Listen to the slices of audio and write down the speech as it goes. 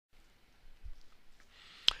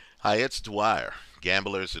Hi, it's Dwyer,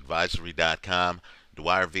 gamblersadvisory.com,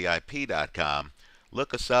 dwyervip.com.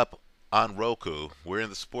 Look us up on Roku. We're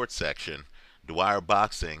in the sports section, Dwyer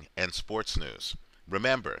Boxing and Sports News.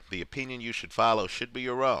 Remember, the opinion you should follow should be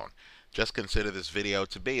your own. Just consider this video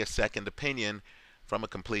to be a second opinion from a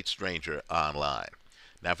complete stranger online.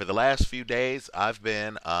 Now, for the last few days, I've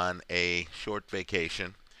been on a short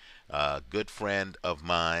vacation. A good friend of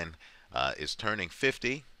mine is turning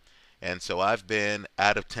 50. And so I've been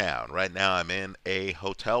out of town. Right now I'm in a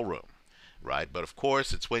hotel room, right? But of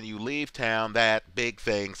course, it's when you leave town that big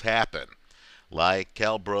things happen, like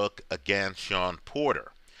Kell Brook against Shawn,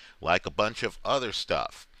 like a bunch of other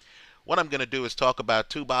stuff. What I'm going to do is talk about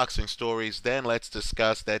two boxing stories, then let's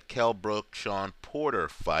discuss that Kell Brook-Shawn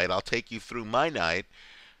fight. I'll take you through my night.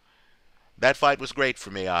 That fight was great for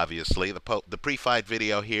me, obviously. The pre-fight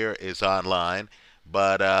video here is online,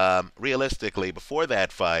 but realistically, before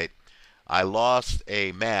that fight, I lost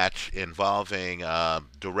a match involving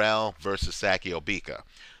Durrell versus Sakiobika.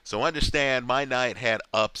 So understand, my night had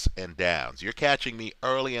ups and downs. You're catching me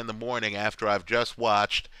early in the morning after I've just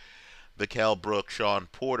watched the Kell Brook-Shawn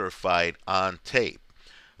fight on tape.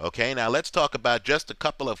 Okay, now let's talk about just a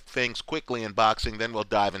couple of things quickly in boxing, then we'll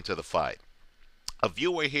dive into the fight. A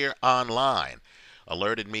viewer here online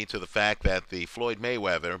alerted me to the fact that the Floyd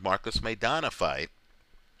Mayweather-Marcus Maidana fight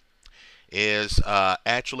is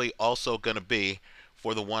actually also going to be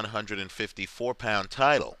for the 154-pound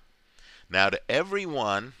title. Now, to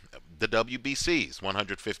everyone, the WBC's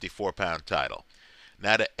 154-pound title.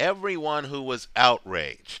 Now, to everyone who was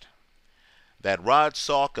outraged that Rod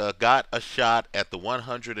Salka got a shot at the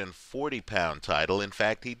 140-pound title, in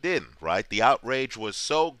fact, he didn't, right? The outrage was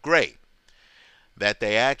so great that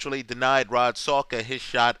they actually denied Rod Salka his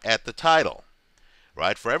shot at the title.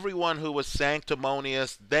 Right? For everyone who was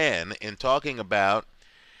sanctimonious then in talking about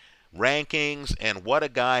rankings and what a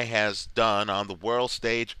guy has done on the world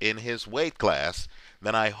stage in his weight class,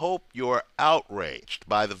 then I hope you're outraged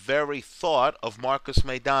by the very thought of Marcus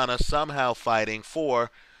Maidana somehow fighting for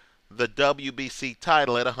the WBC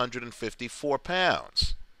title at 154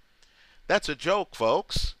 pounds. That's a joke,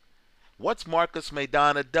 folks. What's Marcus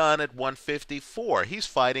Maidana done at 154? He's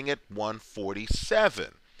fighting at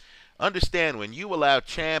 147. Understand, when you allow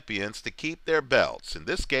champions to keep their belts, in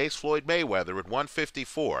this case Floyd Mayweather at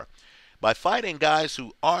 154, by fighting guys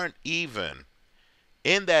who aren't even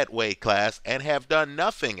in that weight class and have done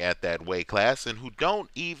nothing at that weight class and who don't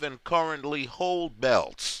even currently hold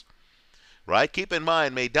belts, right? Keep in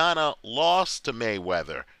mind, Maidana lost to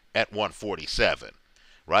Mayweather at 147,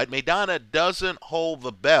 right? Maidana doesn't hold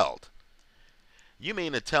the belt. You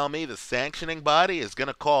mean to tell me the sanctioning body is going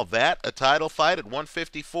to call that a title fight at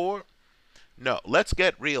 154? No, let's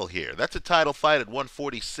get real here. That's a title fight at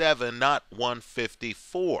 147, not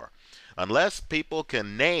 154. Unless people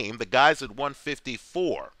can name the guys at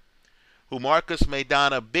 154 who Marcus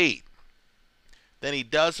Maidana beat, then he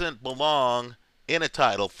doesn't belong in a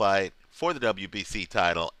title fight for the WBC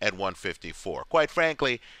title at 154. Quite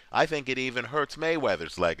frankly, I think it even hurts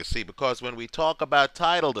Mayweather's legacy, because when we talk about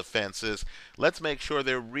title defenses, let's make sure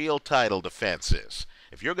they're real title defenses.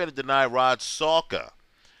 If you're going to deny Rod Salka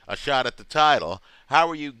a shot at the title, how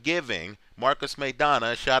are you giving Marcus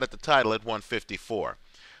Maidana a shot at the title at 154?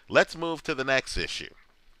 Let's move to the next issue,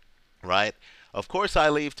 right? Of course, I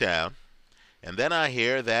leave town, and then I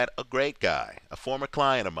hear that a great guy, a former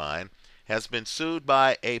client of mine, has been sued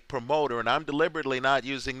by a promoter, and I'm deliberately not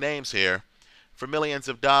using names here, for millions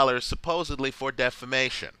of dollars, supposedly for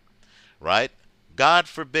defamation, right? God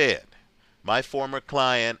forbid my former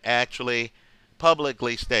client actually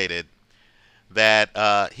publicly stated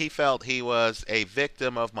that he felt he was a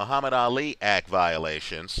victim of Muhammad Ali Act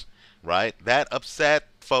violations, right? That upset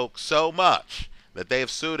folks so much that they have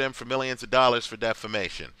sued him for millions of dollars for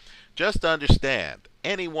defamation. Just understand,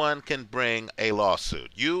 anyone can bring a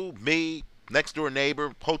lawsuit. You, me, next door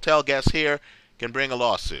neighbor, hotel guest here can bring a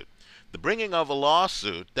lawsuit. The bringing of a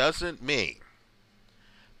lawsuit doesn't mean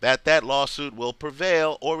that that lawsuit will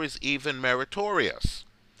prevail or is even meritorious.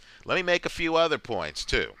 Let me make a few other points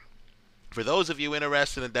too. For those of you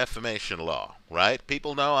interested in defamation law, right?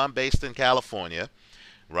 People know I'm based in California,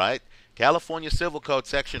 right? California Civil Code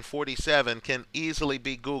Section 47 can easily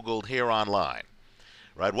be Googled here online,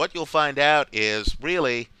 right? What you'll find out is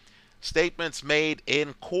really statements made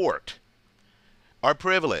in court are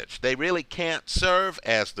privileged. They really can't serve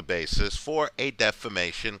as the basis for a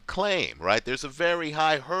defamation claim, right? There's a very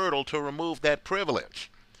high hurdle to remove that privilege.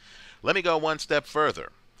 Let me go one step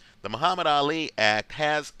further. The Muhammad Ali Act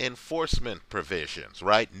has enforcement provisions,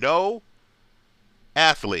 right? No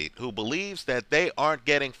athlete who believes that they aren't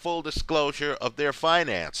getting full disclosure of their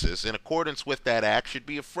finances in accordance with that act should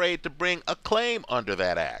be afraid to bring a claim under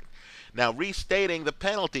that act. Now, restating the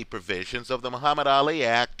penalty provisions of the Muhammad Ali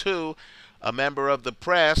Act to a member of the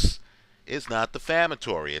press is not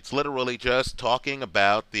defamatory. It's literally just talking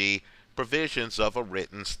about the provisions of a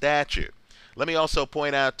written statute. Let me also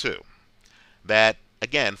point out, too, that,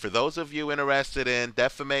 again, for those of you interested in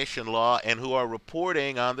defamation law and who are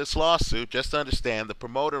reporting on this lawsuit, just understand the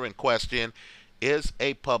promoter in question is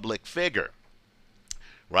a public figure,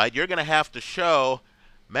 right? You're going to have to show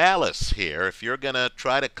malice here if you're going to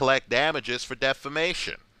try to collect damages for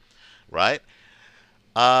defamation, right?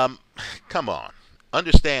 Come on.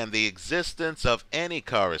 Understand the existence of any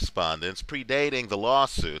correspondence predating the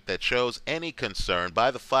lawsuit that shows any concern by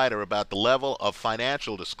the fighter about the level of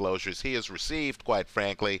financial disclosures he has received, quite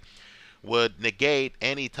frankly, would negate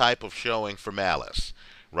any type of showing for malice,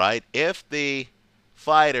 right? If the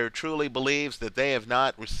fighter truly believes that they have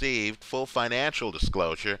not received full financial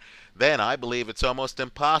disclosure, then I believe it's almost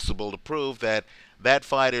impossible to prove that that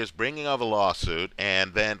fighter is bringing of a lawsuit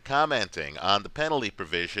and then commenting on the penalty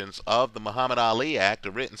provisions of the Muhammad Ali Act,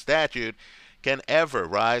 a written statute, can ever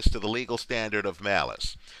rise to the legal standard of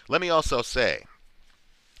malice. Let me also say,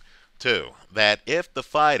 too, that if the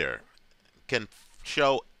fighter can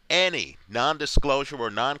show any non-disclosure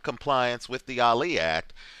or non-compliance with the Ali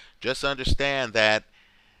Act, just understand that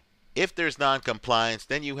if there's non-compliance,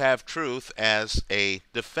 then you have truth as a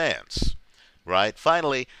defense. Right?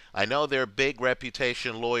 Finally, I know there are big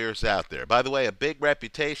reputation lawyers out there. By the way, a big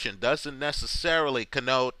reputation doesn't necessarily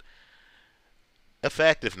connote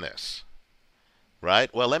effectiveness.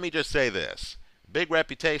 Right? Well, let me just say this. Big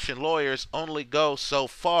reputation lawyers only go so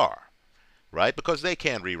far. Right? Because they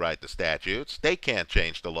can't rewrite the statutes. They can't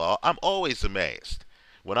change the law. I'm always amazed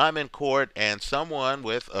when I'm in court and someone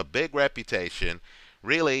with a big reputation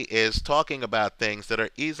really is talking about things that are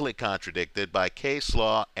easily contradicted by case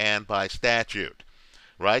law and by statute,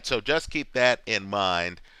 right? So just keep that in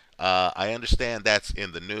mind. I understand that's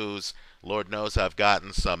in the news. Lord knows I've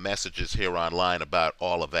gotten some messages here online about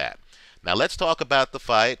all of that. Now let's talk about the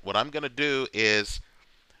fight. What I'm going to do is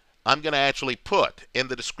I'm going to actually put in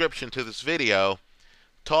the description to this video,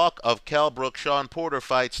 talk of Kell Brook Shawn Porter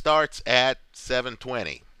fight starts at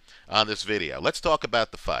 7:20 on this video. Let's talk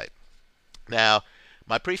about the fight. Now,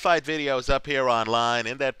 my pre-fight video is up here online.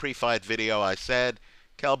 In that pre-fight video, I said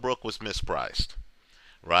Kell Brook was mispriced,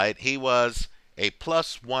 right? He was a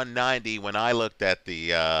plus 190 when I looked at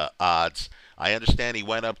the odds. I understand he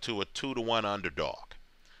went up to a 2-to-1 underdog,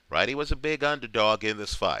 right? He was a big underdog in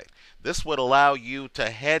this fight. This would allow you to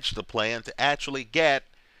hedge the play and to actually get,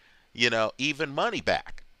 even money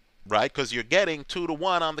back, right? Because you're getting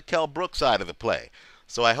 2-to-1 on the Kell Brook side of the play.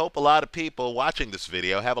 So I hope a lot of people watching this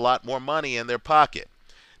video have a lot more money in their pocket.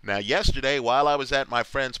 Now, yesterday, while I was at my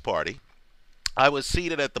friend's party, I was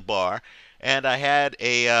seated at the bar, and I had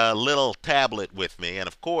a little tablet with me. And,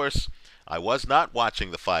 of course, I was not watching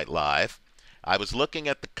the fight live. I was looking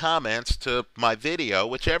at the comments to my video,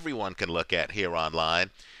 which everyone can look at here online.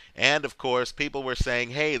 And, of course, people were saying,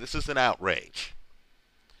 hey, this is an outrage.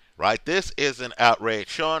 Right? This is an outrage.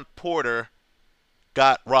 Shawn Porter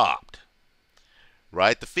got robbed.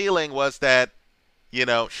 Right? The feeling was that,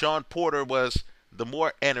 Shawn Porter was the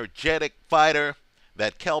more energetic fighter,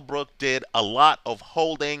 that Kell Brook did a lot of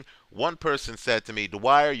holding. One person said to me,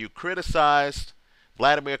 Dwyer, you criticized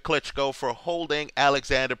Vladimir Klitschko for holding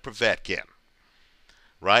Alexander Povetkin.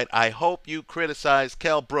 Right? I hope you criticize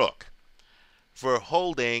Kell Brook for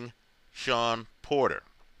holding Shawn Porter.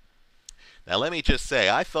 Now, let me just say,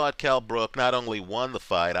 I thought Kell Brook not only won the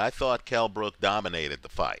fight, I thought Kell Brook dominated the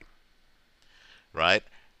fight. Right?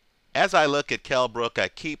 As I look at Kell Brook, I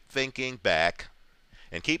keep thinking back.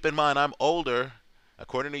 And keep in mind, I'm older,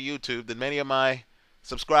 according to YouTube, than many of my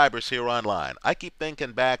subscribers here online. I keep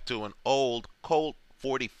thinking back to an old Colt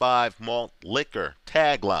 45 malt liquor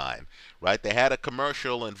tagline, right? They had a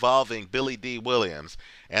commercial involving Billy D. Williams,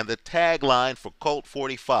 and the tagline for Colt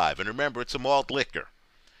 45, and remember, it's a malt liquor,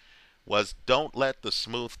 was don't let the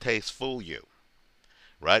smooth taste fool you,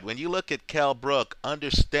 right? When you look at Kell Brook,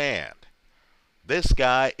 understand, this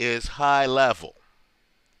guy is high level,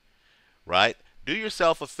 right? Do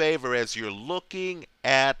yourself a favor as you're looking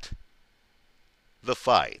at the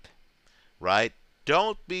fight, right?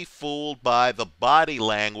 Don't be fooled by the body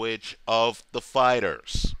language of the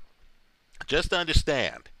fighters. Just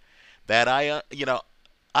understand that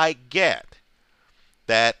I get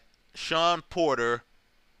that Shawn Porter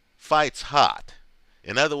fights hot.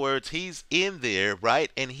 In other words, he's in there, right?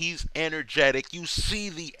 And he's energetic. You see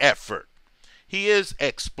the effort. He is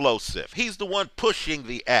explosive. He's the one pushing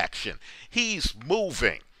the action. He's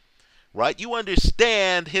moving, right? You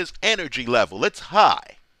understand his energy level. It's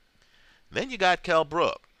high. Then you got Kell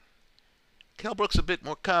Brook. Kell Brook's a bit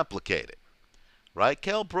more complicated, right?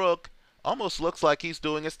 Kell Brook almost looks like he's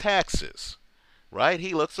doing his taxes, right?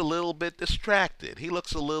 He looks a little bit distracted. He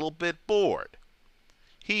looks a little bit bored.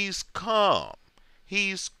 He's calm.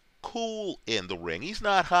 He's cool in the ring. He's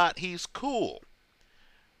not hot. He's cool,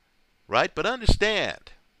 right? But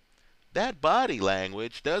understand, that body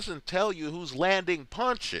language doesn't tell you who's landing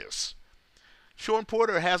punches. Shawn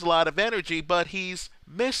Porter has a lot of energy, but he's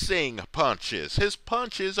missing punches. His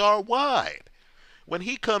punches are wide. When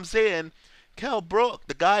he comes in, Kell Brook,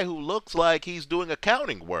 the guy who looks like he's doing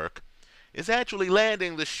accounting work, is actually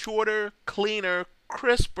landing the shorter, cleaner,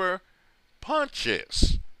 crisper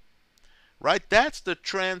punches. Right? That's the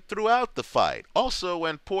trend throughout the fight. Also,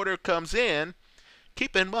 when Porter comes in,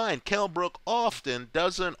 keep in mind, Kell Brook often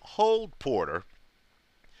doesn't hold Porter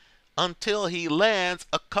until he lands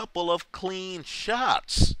a couple of clean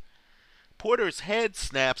shots. Porter's head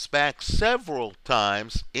snaps back several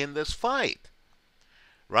times in this fight.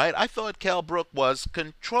 Right? I thought Kell Brook was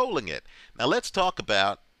controlling it. Now let's talk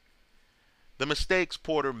about the mistakes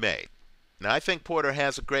Porter made. Now I think Porter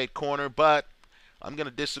has a great corner, but I'm going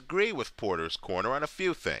to disagree with Porter's corner on a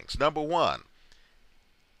few things. Number one,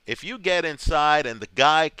 if you get inside and the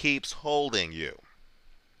guy keeps holding you,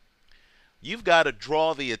 you've got to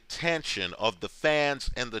draw the attention of the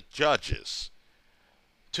fans and the judges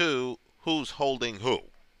to who's holding who.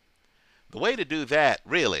 The way to do that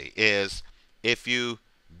really is if you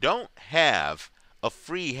don't have a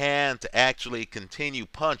free hand to actually continue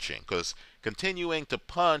punching, because continuing to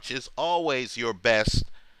punch is always your best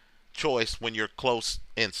choice when you're close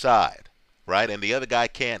inside, right? And the other guy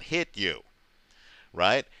can't hit you,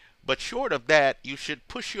 right? But short of that, you should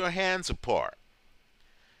push your hands apart.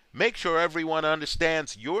 Make sure everyone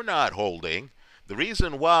understands you're not holding. The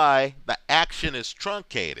reason why the action is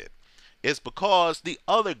truncated is because the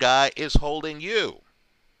other guy is holding you,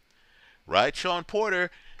 right? Shawn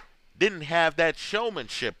Porter didn't have that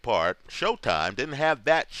showmanship part. Showtime didn't have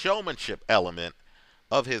that showmanship element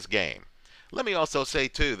of his game. Let me also say,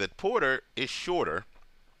 too, that Porter is shorter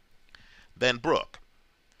than Brook,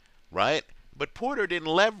 right? But Porter didn't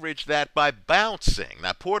leverage that by bouncing.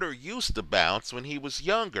 Now, Porter used to bounce when he was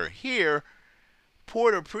younger. Here,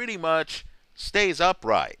 Porter pretty much stays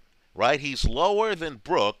upright, right? He's lower than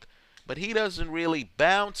Brook, but he doesn't really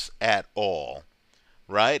bounce at all,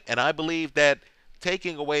 right? And I believe that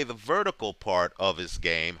taking away the vertical part of his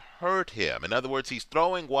game hurt him. In other words, he's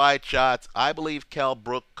throwing wide shots. I believe Kell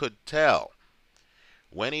Brook could tell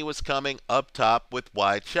when he was coming up top with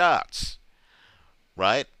wide shots,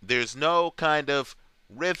 right? There's no kind of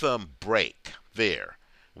rhythm break there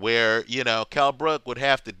where, you know, Kell Brook would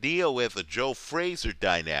have to deal with a Joe Frazier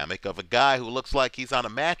dynamic of a guy who looks like he's on a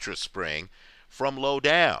mattress spring from low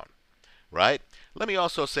down, right? Let me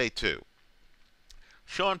also say, too,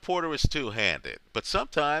 Shawn Porter is two-handed, but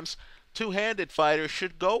sometimes two-handed fighters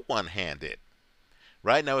should go one-handed,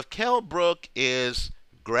 right? Now, if Kell Brook is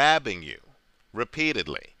grabbing you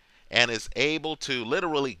repeatedly and is able to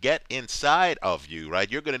literally get inside of you, right,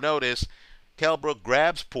 you're going to notice Kell Brook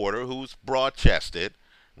grabs Porter, who's broad-chested,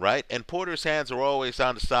 right, and Porter's hands are always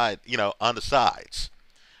on the side, you know, on the sides,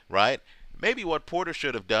 right? Maybe what Porter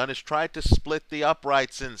should have done is tried to split the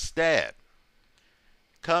uprights instead.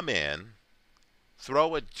 Come in,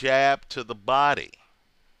 throw a jab to the body,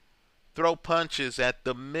 throw punches at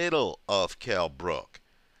the middle of Kell Brook,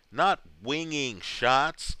 not winging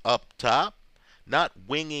shots up top, not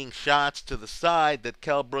winging shots to the side that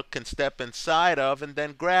Kell Brook can step inside of and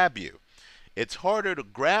then grab you. It's harder to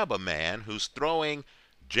grab a man who's throwing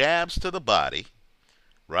jabs to the body,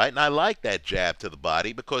 right? And I like that jab to the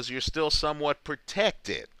body because you're still somewhat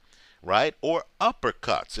protected, right? Or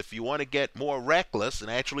uppercuts if you want to get more reckless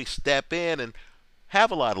and actually step in and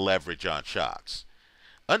have a lot of leverage on shots.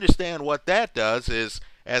 Understand what that does is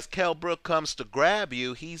as Kell Brook comes to grab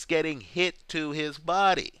you, he's getting hit to his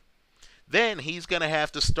body. Then he's going to have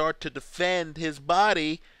to start to defend his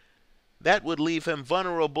body. That would leave him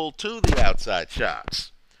vulnerable to the outside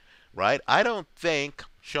shots, right? I don't think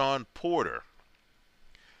Shawn Porter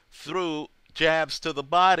threw jabs to the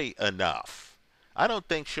body enough. I don't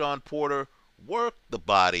think Shawn Porter worked the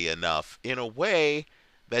body enough in a way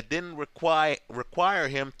that didn't require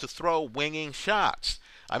him to throw winging shots.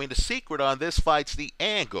 I mean, the secret on this fight's the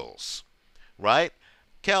angles, right?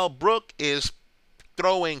 Kell Brook is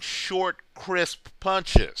throwing short, crisp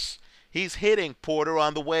punches. He's hitting Porter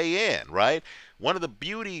on the way in, right? One of the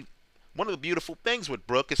beauty One of the beautiful things with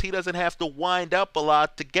Brook is he doesn't have to wind up a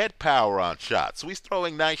lot to get power on shots. So he's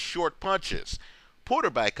throwing nice short punches. Porter,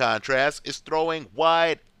 by contrast, is throwing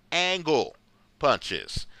wide angle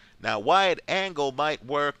punches. Now, wide angle might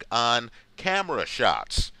work on camera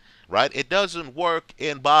shots, right? It doesn't work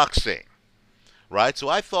in boxing, right? So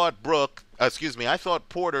I thought I thought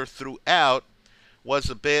Porter throughout was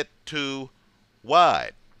a bit too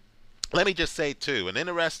wide. Let me just say, too, an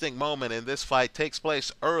interesting moment in this fight takes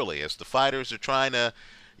place early as the fighters are trying to,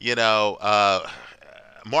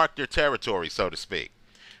 mark their territory, so to speak.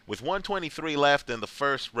 With 123 left in the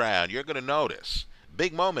first round, you're going to notice,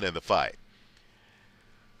 big moment in the fight,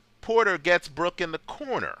 Porter gets Brook in the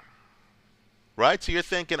corner, right? So you're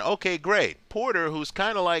thinking, okay, great. Porter, who's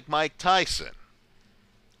kind of like Mike Tyson,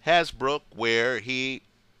 has Brook where he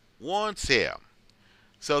wants him.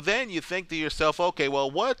 So then you think to yourself, okay,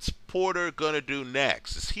 well, what's Porter going to do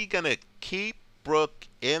next? Is he going to keep Brook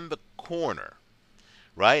in the corner,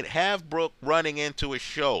 right? Have Brook running into his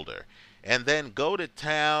shoulder, and then go to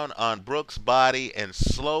town on Brook's body and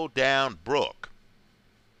slow down Brook?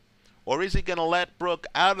 Or is he going to let Brook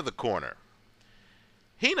out of the corner?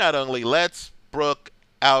 He not only lets Brook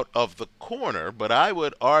out of the corner, but I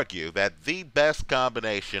would argue that the best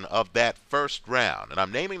combination of that first round, and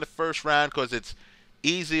I'm naming the first round because it's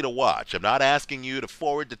easy to watch. I'm not asking you to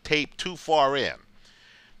forward the tape too far in.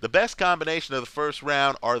 The best combination of the first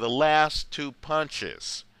round are the last two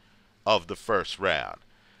punches of the first round.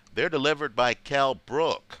 They're delivered by Kell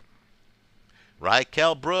Brook, right?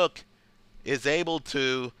 Kell Brook is able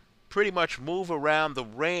to pretty much move around the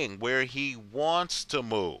ring where he wants to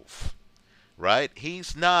move, right?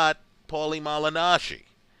 He's not Paulie Malignaggi.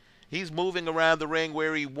 He's moving around the ring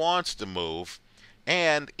where he wants to move.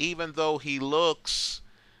 And even though he looks,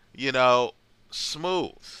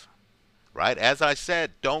 smooth, right? As I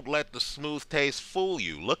said, don't let the smooth taste fool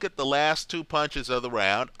you. Look at the last two punches of the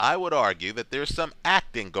round. I would argue that there's some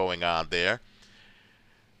acting going on there.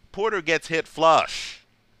 Porter gets hit flush.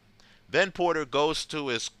 Then Porter goes to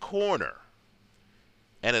his corner.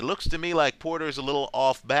 And it looks to me like Porter's a little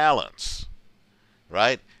off balance,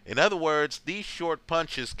 right? In other words, these short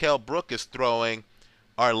punches Kell Brook is throwing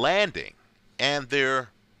are landing. And they're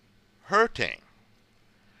hurting,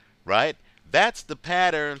 right? That's the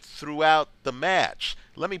pattern throughout the match.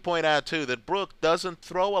 Let me point out, too, that Brook doesn't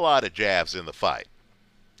throw a lot of jabs in the fight,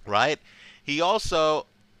 right? He also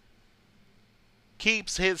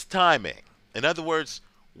keeps his timing. In other words,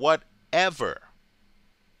 whatever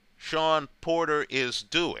Shawn Porter is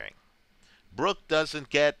doing, Brook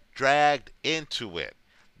doesn't get dragged into it.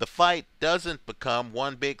 The fight doesn't become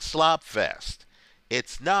one big slop fest.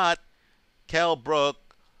 It's not Kell Brook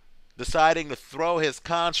deciding to throw his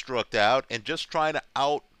construct out and just trying to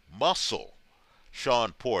out-muscle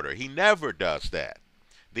Shawn Porter. He never does that.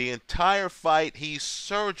 The entire fight, he's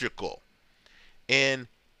surgical in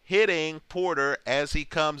hitting Porter as he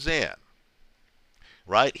comes in,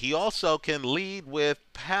 right? He also can lead with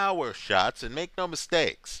power shots, and make no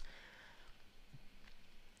mistakes,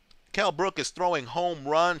 Kell Brook is throwing home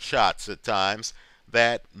run shots at times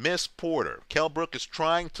that miss Porter. Kell Brook is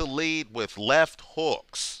trying to lead with left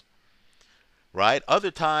hooks, right?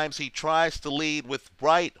 Other times he tries to lead with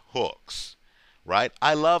right hooks, right?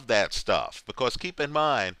 I love that stuff because keep in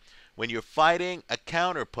mind, when you're fighting a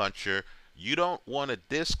counterpuncher, you don't want to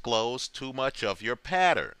disclose too much of your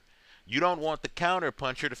pattern. You don't want the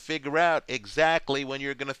counterpuncher to figure out exactly when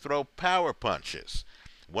you're going to throw power punches.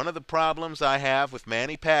 One of the problems I have with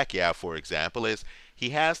Manny Pacquiao, for example, is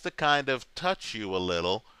he has to kind of touch you a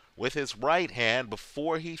little with his right hand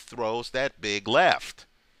before he throws that big left,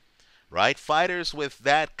 right? Fighters with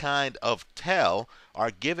that kind of tell are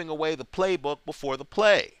giving away the playbook before the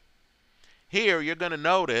play. Here, you're going to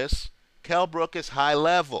notice Kell Brook is high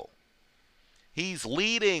level. He's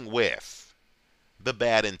leading with the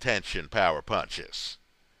bad intention power punches,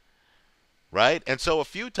 right? And so a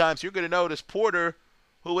few times you're going to notice Porter,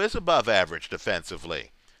 who is above average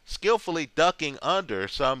defensively, skillfully ducking under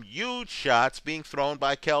some huge shots being thrown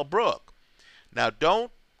by Kell Brook. Now,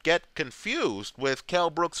 don't get confused with Kell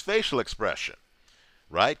Brook's facial expression,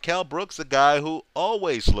 right? Kell Brook's a guy who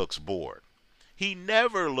always looks bored. He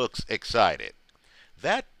never looks excited.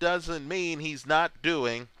 That doesn't mean he's not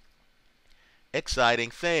doing exciting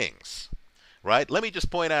things, right? Let me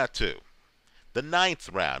just point out, too, the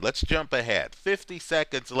 9th round. Let's jump ahead. 50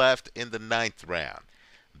 seconds left in the 9th round.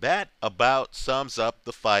 That about sums up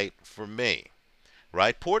the fight for me,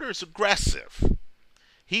 right? Porter's aggressive.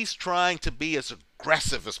 He's trying to be as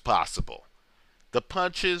aggressive as possible. The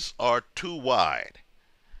punches are too wide,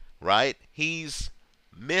 right? He's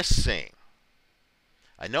missing.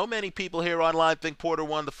 I know many people here online think Porter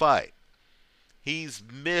won the fight. He's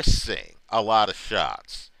missing a lot of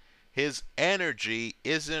shots. His energy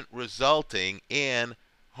isn't resulting in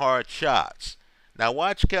hard shots. Now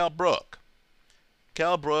watch Kell Brook.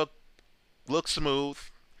 Kell Brook looks smooth,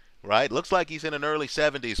 right? Looks like he's in an early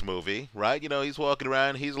 70s movie, right? You know, he's walking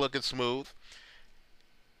around, he's looking smooth.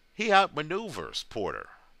 He outmaneuvers Porter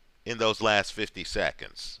in those last 50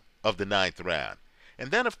 seconds of the ninth round.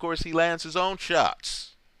 And then, of course, he lands his own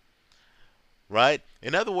shots, right?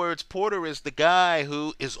 In other words, Porter is the guy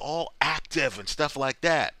who is all active and stuff like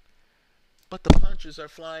that. But the punches are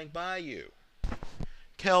flying by you.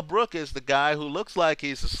 Kell Brook is the guy who looks like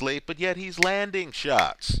he's asleep, but yet he's landing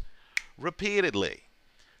shots repeatedly.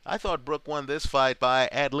 I thought Brook won this fight by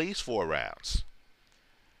at least 4 rounds.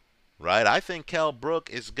 Right? I think Kell Brook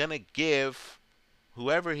is going to give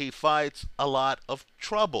whoever he fights a lot of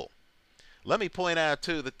trouble. Let me point out,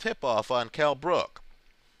 too, the tip-off on Kell Brook.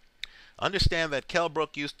 Understand that Kell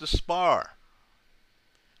Brook used to spar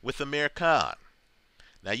with Amir Khan.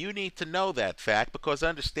 Now, you need to know that fact because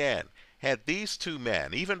understand, had these two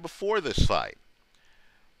men, even before this fight,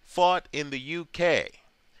 fought in the UK,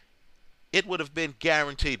 it would have been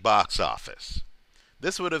guaranteed box office.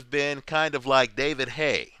 This would have been kind of like David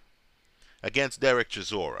Haye against Derek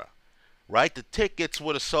Chisora, right? The tickets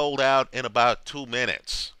would have sold out in about 2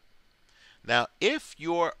 minutes. Now, if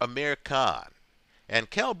you're Amir Khan and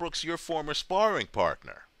Kell Brook's your former sparring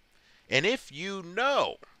partner, and if you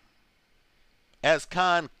know, as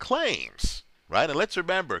Khan claims, right? And let's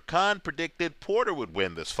remember, Khan predicted Porter would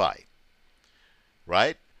win this fight,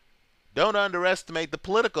 right? Don't underestimate the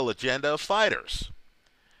political agenda of fighters,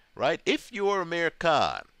 right? If you're Amir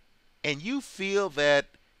Khan and you feel that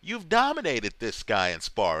you've dominated this guy in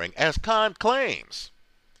sparring, as Khan claims,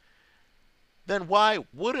 then why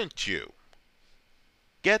wouldn't you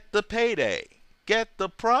get the payday, get the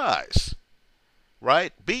prize,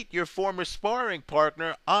 right? Beat your former sparring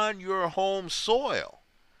partner on your home soil.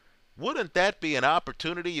 Wouldn't that be an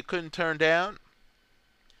opportunity you couldn't turn down?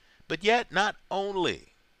 But yet, not only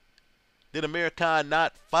did Amir Khan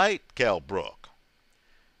not fight Kell Brook,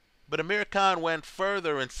 but Amir Khan went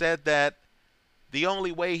further and said that the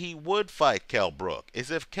only way he would fight Kell Brook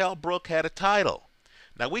is if Kell Brook had a title.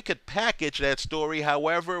 Now, we could package that story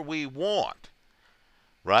however we want,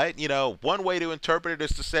 right? You know, one way to interpret it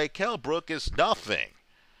is to say Kell Brook is nothing,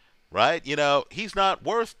 right? You know, he's not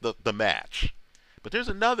worth the match. But there's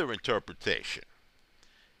another interpretation.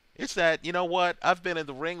 It's that, you know what, I've been in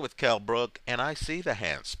the ring with Kell Brook and I see the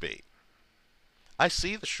hand speed. I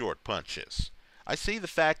see the short punches. I see the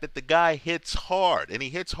fact that the guy hits hard, and he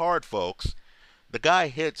hits hard, folks. The guy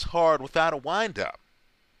hits hard without a wind-up.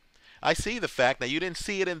 I see the fact, now you didn't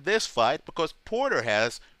see it in this fight because Porter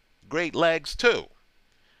has great legs too,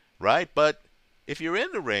 right? But if you're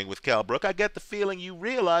in the ring with Kell Brook, I get the feeling you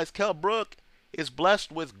realize Kell Brook is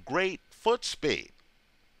blessed with great foot speed,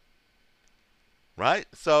 right?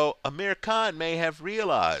 So Amir Khan may have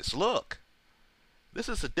realized, look, this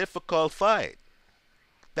is a difficult fight.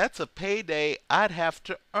 That's a payday I'd have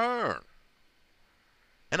to earn.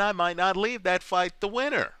 And I might not leave that fight the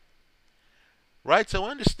winner. Right? So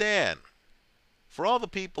understand, for all the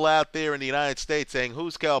people out there in the United States saying,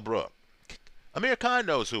 who's Kell Brook? Amir Khan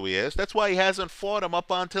knows who he is. That's why he hasn't fought him up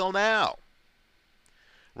until now.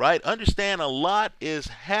 Right? Understand a lot is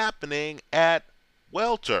happening at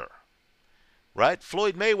welter. Right?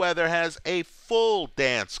 Floyd Mayweather has a full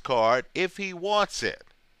dance card if he wants it.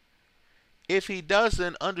 If he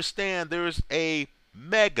doesn't, understand there's a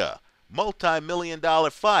mega multi-million-dollar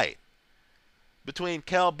fight between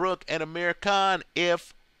Kell Brook and Amir Khan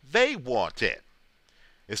if they want it.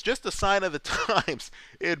 It's just a sign of the times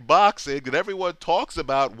in boxing that everyone talks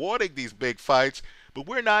about wanting these big fights, but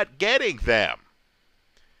we're not getting them.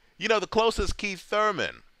 You know, the closest Keith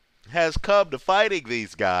Thurman has come to fighting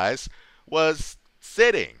these guys was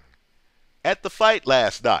sitting at the fight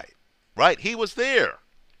last night, right? He was there,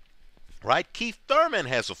 right? Keith Thurman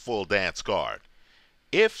has a full dance card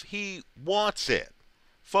if he wants it.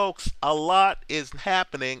 Folks, a lot is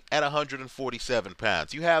happening at 147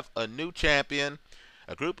 pounds. You have a new champion.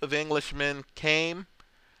 A group of Englishmen came,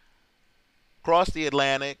 crossed the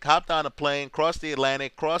Atlantic, hopped on a plane, crossed the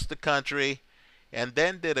Atlantic, crossed the country, and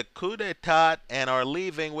then did a coup d'etat and are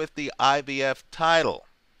leaving with the IBF title.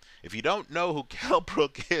 If you don't know who Kell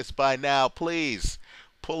Brook is by now, please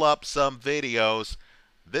pull up some videos.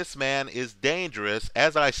 This man is dangerous,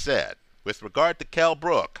 as I said. With regard to Kell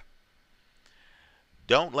Brook,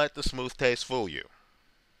 don't let the smooth taste fool you.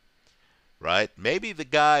 Right? Maybe the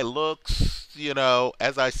guy looks, you know,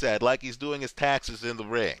 as I said, like he's doing his taxes in the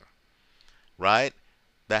ring. Right?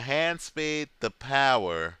 The hand speed, the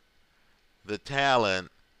power, the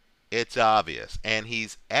talent It's obvious. And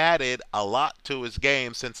he's added a lot to his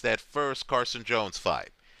game since that first Carson Jones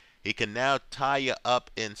fight. He can now tie you up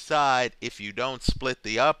inside if you don't split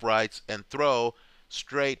the uprights and throw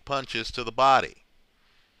straight punches to the body.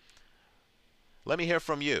 Let me hear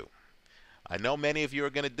from you. I know many of you are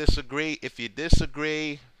going to disagree. If you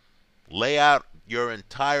disagree, lay out your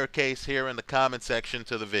entire case here in the comment section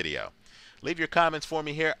to the video. Leave your comments for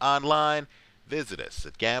me here online. Visit us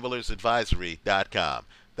at gamblersadvisory.com.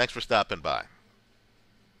 Thanks for stopping by.